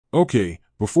Okay,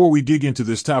 before we dig into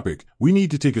this topic, we need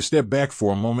to take a step back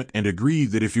for a moment and agree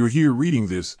that if you're here reading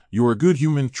this, you're a good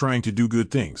human trying to do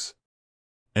good things.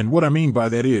 And what I mean by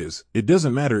that is, it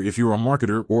doesn't matter if you're a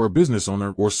marketer or a business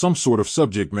owner or some sort of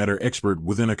subject matter expert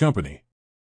within a company.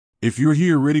 If you're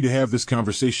here ready to have this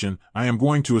conversation, I am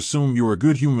going to assume you're a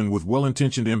good human with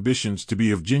well-intentioned ambitions to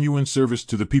be of genuine service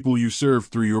to the people you serve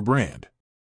through your brand.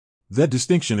 That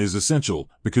distinction is essential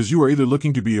because you are either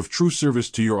looking to be of true service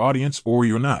to your audience or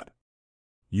you're not.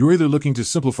 You're either looking to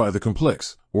simplify the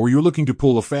complex, or you're looking to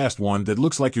pull a fast one that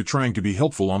looks like you're trying to be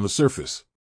helpful on the surface.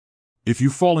 If you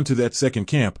fall into that second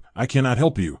camp, I cannot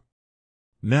help you.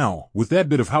 Now, with that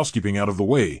bit of housekeeping out of the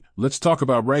way, let's talk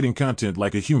about writing content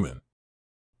like a human.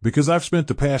 Because I've spent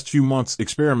the past few months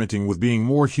experimenting with being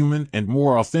more human and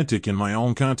more authentic in my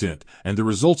own content, and the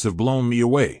results have blown me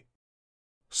away.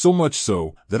 So much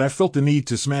so that I felt the need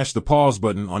to smash the pause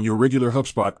button on your regular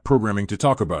HubSpot programming to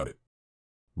talk about it.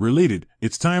 Related,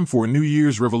 it's time for a New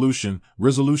Year's revolution.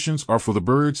 Resolutions are for the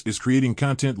birds. Is creating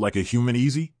content like a human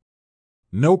easy?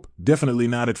 Nope, definitely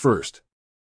not at first.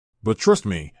 But trust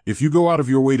me, if you go out of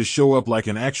your way to show up like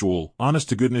an actual,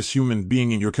 honest-to-goodness human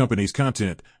being in your company's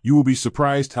content, you will be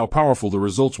surprised how powerful the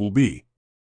results will be.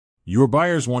 Your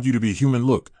buyers want you to be human.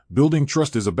 Look, building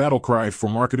trust as a battle cry for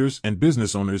marketers and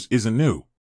business owners isn't new.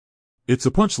 It's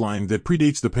a punchline that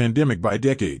predates the pandemic by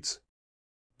decades.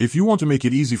 If you want to make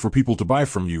it easy for people to buy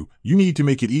from you, you need to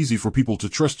make it easy for people to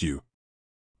trust you.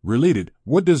 Related,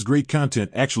 what does great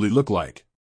content actually look like?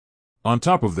 On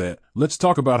top of that, let's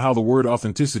talk about how the word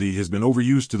authenticity has been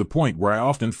overused to the point where I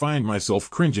often find myself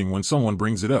cringing when someone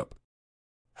brings it up.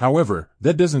 However,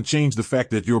 that doesn't change the fact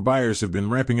that your buyers have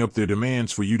been ramping up their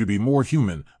demands for you to be more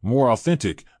human, more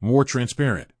authentic, more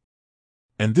transparent.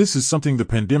 And this is something the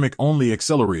pandemic only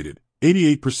accelerated.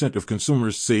 88% of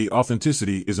consumers say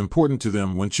authenticity is important to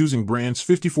them when choosing brands.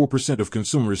 54% of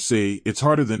consumers say it's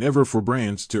harder than ever for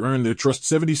brands to earn their trust.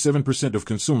 77% of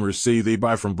consumers say they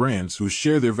buy from brands who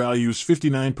share their values.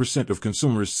 59% of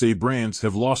consumers say brands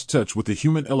have lost touch with the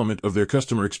human element of their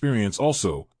customer experience.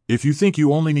 Also, if you think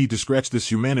you only need to scratch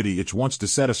this humanity itch once to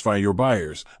satisfy your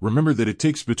buyers, remember that it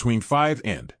takes between 5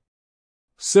 and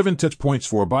 7 touch points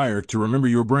for a buyer to remember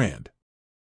your brand.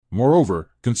 Moreover,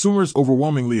 consumers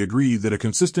overwhelmingly agree that a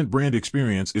consistent brand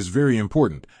experience is very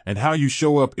important, and how you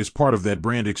show up is part of that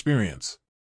brand experience.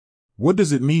 What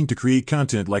does it mean to create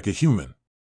content like a human?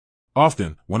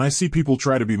 Often, when I see people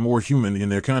try to be more human in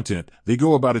their content, they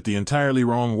go about it the entirely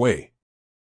wrong way.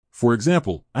 For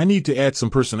example, I need to add some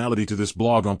personality to this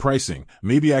blog on pricing.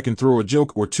 Maybe I can throw a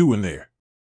joke or two in there.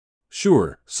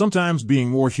 Sure, sometimes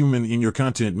being more human in your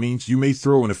content means you may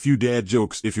throw in a few dad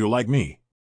jokes if you're like me.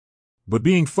 But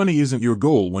being funny isn't your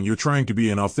goal when you're trying to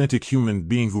be an authentic human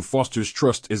being who fosters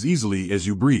trust as easily as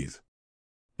you breathe.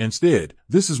 Instead,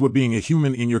 this is what being a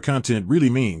human in your content really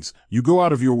means. You go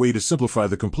out of your way to simplify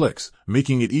the complex,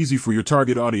 making it easy for your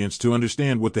target audience to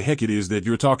understand what the heck it is that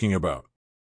you're talking about.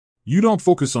 You don't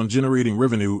focus on generating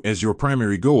revenue as your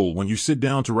primary goal when you sit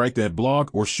down to write that blog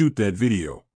or shoot that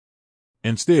video.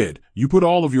 Instead, you put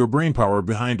all of your brainpower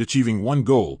behind achieving one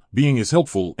goal, being as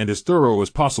helpful and as thorough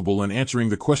as possible and answering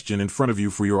the question in front of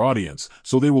you for your audience,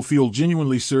 so they will feel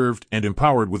genuinely served and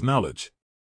empowered with knowledge.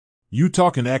 You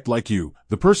talk and act like you,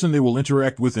 the person they will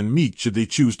interact with and meet should they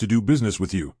choose to do business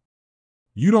with you.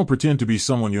 You don't pretend to be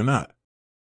someone you're not.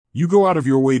 You go out of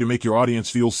your way to make your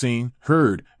audience feel seen,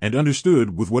 heard, and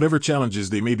understood with whatever challenges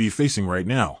they may be facing right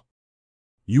now.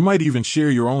 You might even share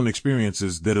your own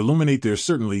experiences that illuminate they're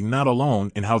certainly not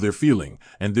alone in how they're feeling,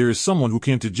 and there is someone who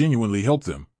can to genuinely help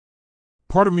them.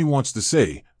 Part of me wants to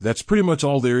say, that's pretty much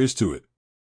all there is to it.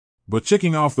 But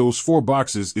checking off those 4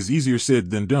 boxes is easier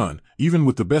said than done, even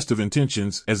with the best of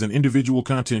intentions as an individual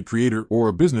content creator or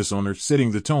a business owner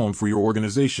setting the tone for your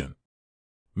organization.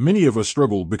 Many of us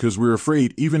struggle because we're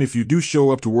afraid even if you do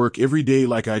show up to work every day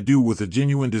like I do with a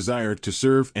genuine desire to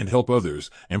serve and help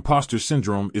others, imposter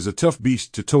syndrome is a tough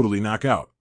beast to totally knock out.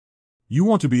 You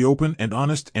want to be open and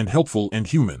honest and helpful and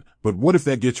human, but what if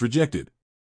that gets rejected?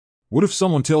 What if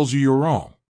someone tells you you're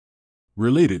wrong?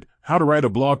 Related, how to write a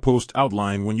blog post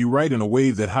outline. When you write in a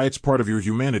way that hides part of your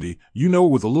humanity, you know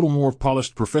with a little more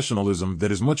polished professionalism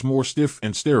that is much more stiff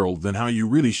and sterile than how you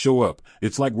really show up.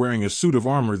 It's like wearing a suit of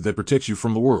armor that protects you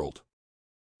from the world.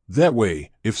 That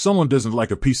way, if someone doesn't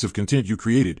like a piece of content you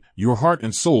created, your heart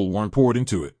and soul weren't poured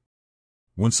into it.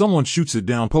 When someone shoots it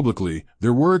down publicly,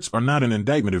 their words are not an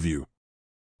indictment of you.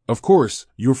 Of course,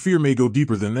 your fear may go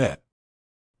deeper than that.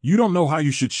 You don't know how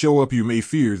you should show up. You may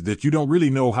fear that you don't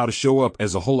really know how to show up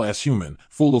as a whole-ass human,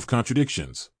 full of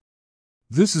contradictions.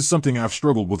 This is something I've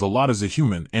struggled with a lot as a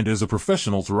human and as a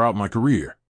professional throughout my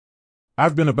career.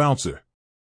 I've been a bouncer.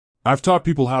 I've taught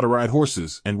people how to ride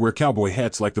horses and wear cowboy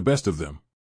hats like the best of them.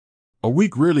 A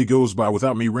week rarely goes by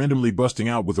without me randomly busting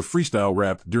out with a freestyle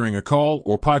rap during a call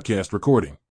or podcast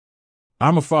recording.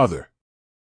 I'm a father.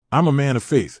 I'm a man of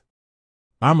faith.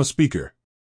 I'm a speaker.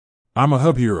 I'm a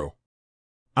hub hero.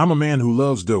 I'm a man who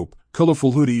loves dope,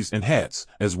 colorful hoodies and hats,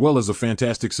 as well as a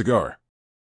fantastic cigar.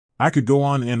 I could go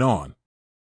on and on.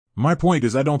 My point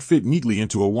is I don't fit neatly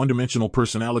into a one-dimensional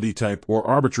personality type or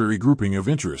arbitrary grouping of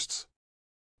interests.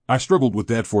 I struggled with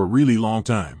that for a really long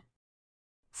time.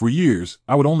 For years,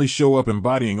 I would only show up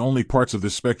embodying only parts of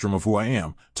this spectrum of who I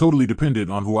am, totally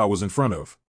dependent on who I was in front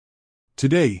of.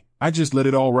 Today, I just let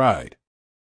it all ride.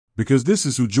 Because this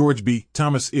is who George B.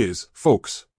 Thomas is,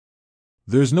 folks.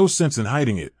 There's no sense in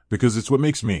hiding it, because it's what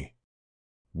makes me.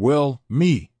 Well,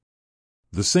 me.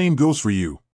 The same goes for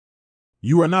you.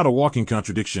 You are not a walking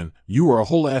contradiction, you are a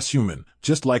whole-ass human,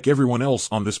 just like everyone else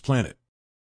on this planet.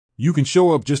 You can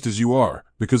show up just as you are,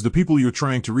 because the people you're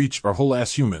trying to reach are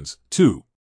whole-ass humans, too.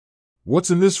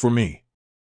 What's in this for me?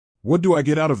 What do I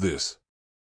get out of this?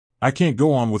 I can't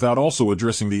go on without also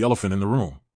addressing the elephant in the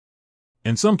room.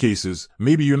 In some cases,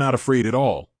 maybe you're not afraid at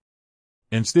all.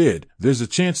 Instead, there's a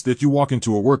chance that you walk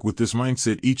into a work with this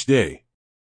mindset each day.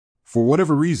 For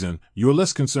whatever reason, you're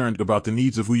less concerned about the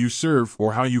needs of who you serve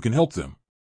or how you can help them.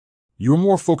 You're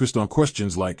more focused on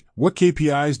questions like, what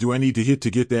KPIs do I need to hit to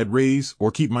get that raise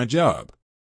or keep my job?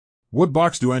 What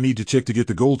box do I need to check to get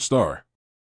the gold star?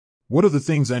 What are the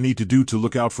things I need to do to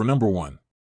look out for number one?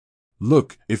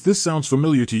 Look, if this sounds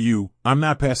familiar to you, I'm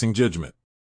not passing judgment.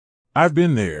 I've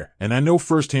been there, and I know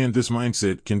firsthand this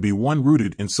mindset can be one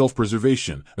rooted in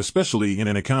self-preservation, especially in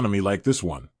an economy like this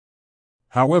one.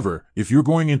 However, if you're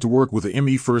going into work with a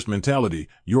me-first mentality,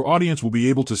 your audience will be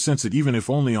able to sense it even if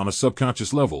only on a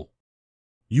subconscious level.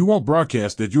 You won't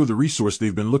broadcast that you're the resource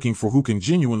they've been looking for who can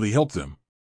genuinely help them.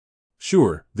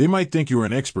 Sure, they might think you're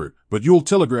an expert, but you'll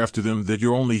telegraph to them that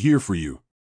you're only here for you.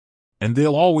 And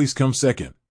they'll always come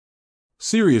second.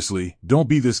 Seriously, don't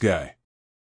be this guy.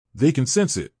 They can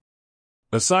sense it.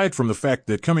 Aside from the fact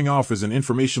that coming off as an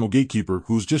informational gatekeeper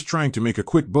who's just trying to make a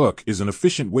quick buck is an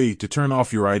efficient way to turn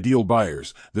off your ideal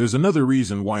buyers, there's another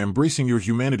reason why embracing your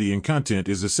humanity in content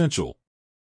is essential.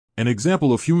 An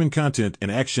example of human content in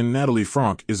action. Natalie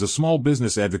Frank is a small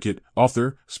business advocate,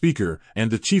 author, speaker,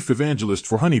 and the chief evangelist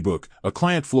for Honeybook, a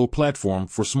client flow platform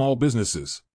for small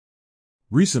businesses.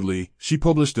 Recently, she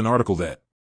published an article that,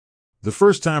 the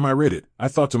first time I read it, I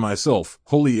thought to myself,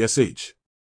 holy sh.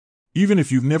 Even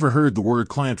if you've never heard the word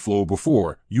client flow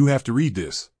before, you have to read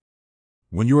this.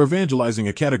 When you're evangelizing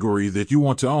a category that you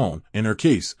want to own, in her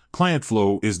case, client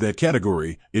flow is that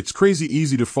category, it's crazy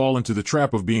easy to fall into the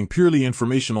trap of being purely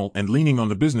informational and leaning on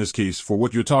the business case for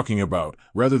what you're talking about,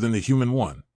 rather than the human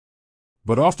one.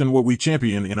 But often what we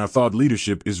champion in our thought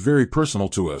leadership is very personal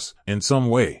to us, in some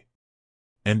way.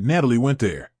 And Natalie went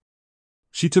there.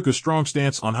 She took a strong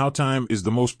stance on how time is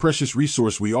the most precious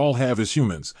resource we all have as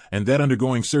humans, and that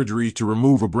undergoing surgery to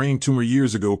remove a brain tumor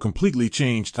years ago completely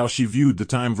changed how she viewed the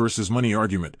time versus money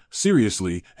argument.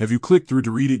 Seriously, have you clicked through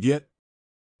to read it yet?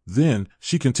 Then,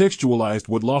 she contextualized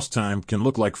what lost time can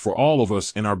look like for all of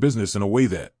us in our business in a way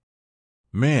that,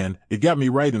 man, it got me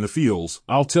right in the feels,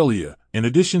 I'll tell you. In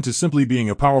addition to simply being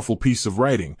a powerful piece of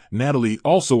writing, Natalie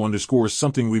also underscores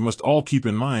something we must all keep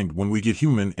in mind when we get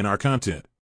human in our content.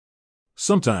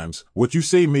 Sometimes, what you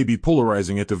say may be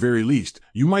polarizing at the very least.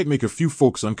 You might make a few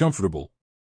folks uncomfortable.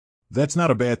 That's not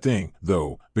a bad thing,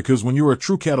 though, because when you're a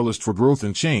true catalyst for growth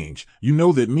and change, you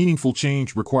know that meaningful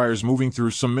change requires moving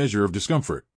through some measure of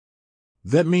discomfort.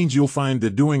 That means you'll find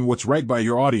that doing what's right by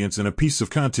your audience in a piece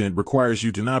of content requires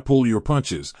you to not pull your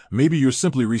punches. Maybe you're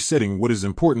simply resetting what is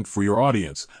important for your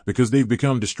audience, because they've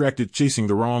become distracted chasing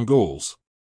the wrong goals.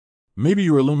 Maybe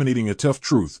you're illuminating a tough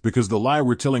truth because the lie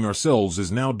we're telling ourselves is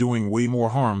now doing way more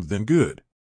harm than good.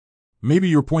 Maybe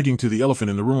you're pointing to the elephant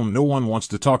in the room no one wants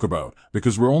to talk about,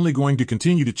 because we're only going to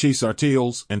continue to chase our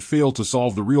tails and fail to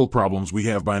solve the real problems we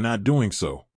have by not doing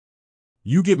so.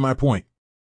 You get my point.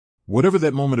 Whatever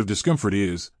that moment of discomfort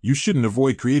is, you shouldn't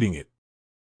avoid creating it.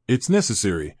 It's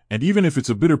necessary, and even if it's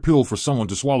a bitter pill for someone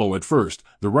to swallow at first,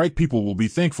 the right people will be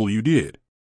thankful you did.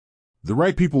 The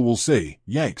right people will say,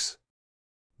 yikes.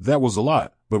 That was a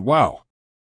lot, but wow.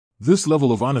 This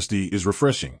level of honesty is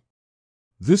refreshing.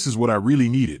 This is what I really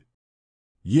needed.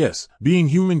 Yes, being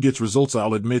human gets results.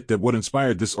 I'll admit that what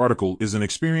inspired this article is an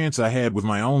experience I had with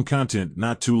my own content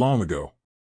not too long ago.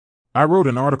 I wrote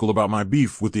an article about my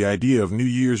beef with the idea of New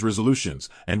Year's resolutions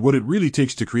and what it really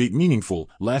takes to create meaningful,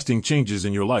 lasting changes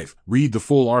in your life. Read the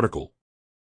full article.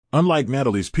 Unlike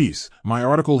Natalie's piece, my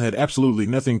article had absolutely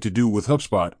nothing to do with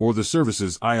HubSpot or the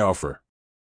services I offer.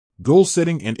 Goal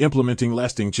setting and implementing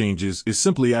lasting changes is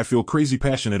simply I feel crazy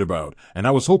passionate about, and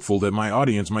I was hopeful that my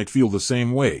audience might feel the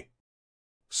same way.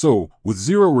 So, with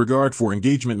zero regard for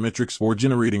engagement metrics or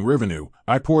generating revenue,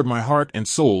 I poured my heart and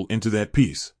soul into that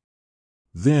piece.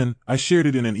 Then, I shared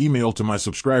it in an email to my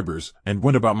subscribers and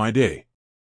went about my day.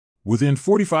 Within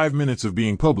 45 minutes of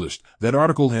being published, that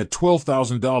article had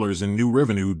 $12,000 in new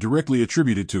revenue directly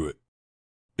attributed to it.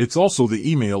 It's also the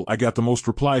email I got the most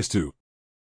replies to.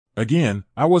 Again,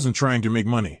 I wasn't trying to make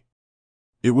money.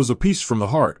 It was a piece from the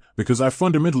heart, because I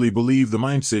fundamentally believe the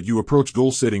mindset you approach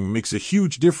goal setting makes a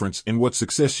huge difference in what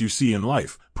success you see in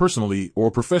life, personally or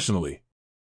professionally.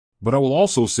 But I will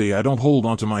also say I don't hold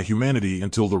on to my humanity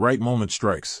until the right moment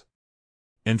strikes.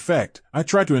 In fact, I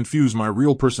try to infuse my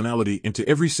real personality into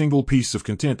every single piece of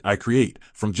content I create,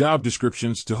 from job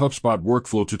descriptions to HubSpot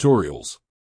workflow tutorials.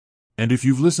 And if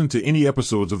you've listened to any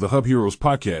episodes of the Hub Heroes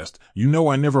podcast, you know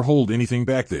I never hold anything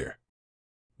back there.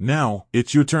 Now,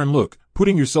 it's your turn. Look,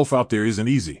 putting yourself out there isn't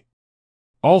easy.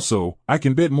 Also, I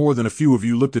can bet more than a few of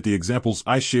you looked at the examples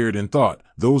I shared and thought,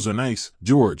 those are nice,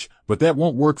 George, but that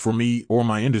won't work for me or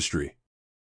my industry.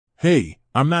 Hey,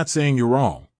 I'm not saying you're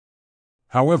wrong.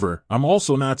 However, I'm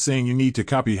also not saying you need to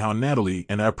copy how Natalie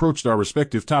and I approached our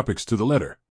respective topics to the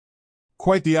letter.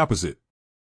 Quite the opposite.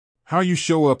 How you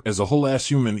show up as a whole-ass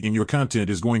human in your content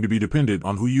is going to be dependent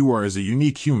on who you are as a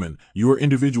unique human, your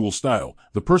individual style,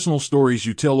 the personal stories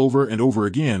you tell over and over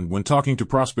again when talking to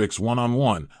prospects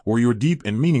one-on-one, or your deep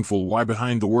and meaningful why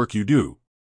behind the work you do.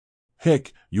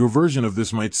 Heck, your version of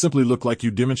this might simply look like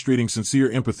you demonstrating sincere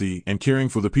empathy and caring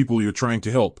for the people you're trying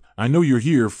to help. I know you're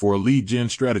here for a lead gen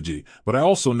strategy, but I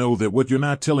also know that what you're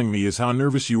not telling me is how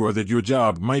nervous you are that your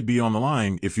job might be on the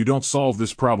line if you don't solve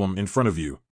this problem in front of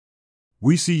you.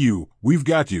 We see you, we've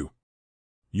got you.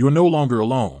 You're no longer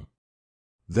alone.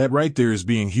 That right there is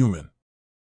being human.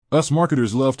 Us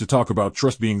marketers love to talk about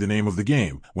trust being the name of the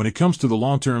game when it comes to the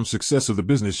long-term success of the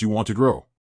business you want to grow.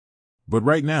 But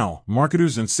right now,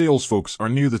 marketers and sales folks are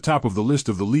near the top of the list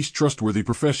of the least trustworthy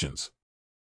professions.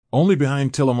 Only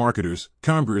behind telemarketers,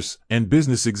 Congress, and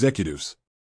business executives.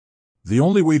 The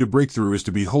only way to break through is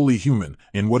to be wholly human,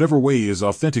 in whatever way is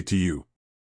authentic to you.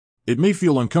 It may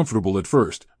feel uncomfortable at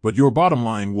first, but your bottom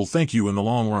line will thank you in the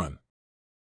long run.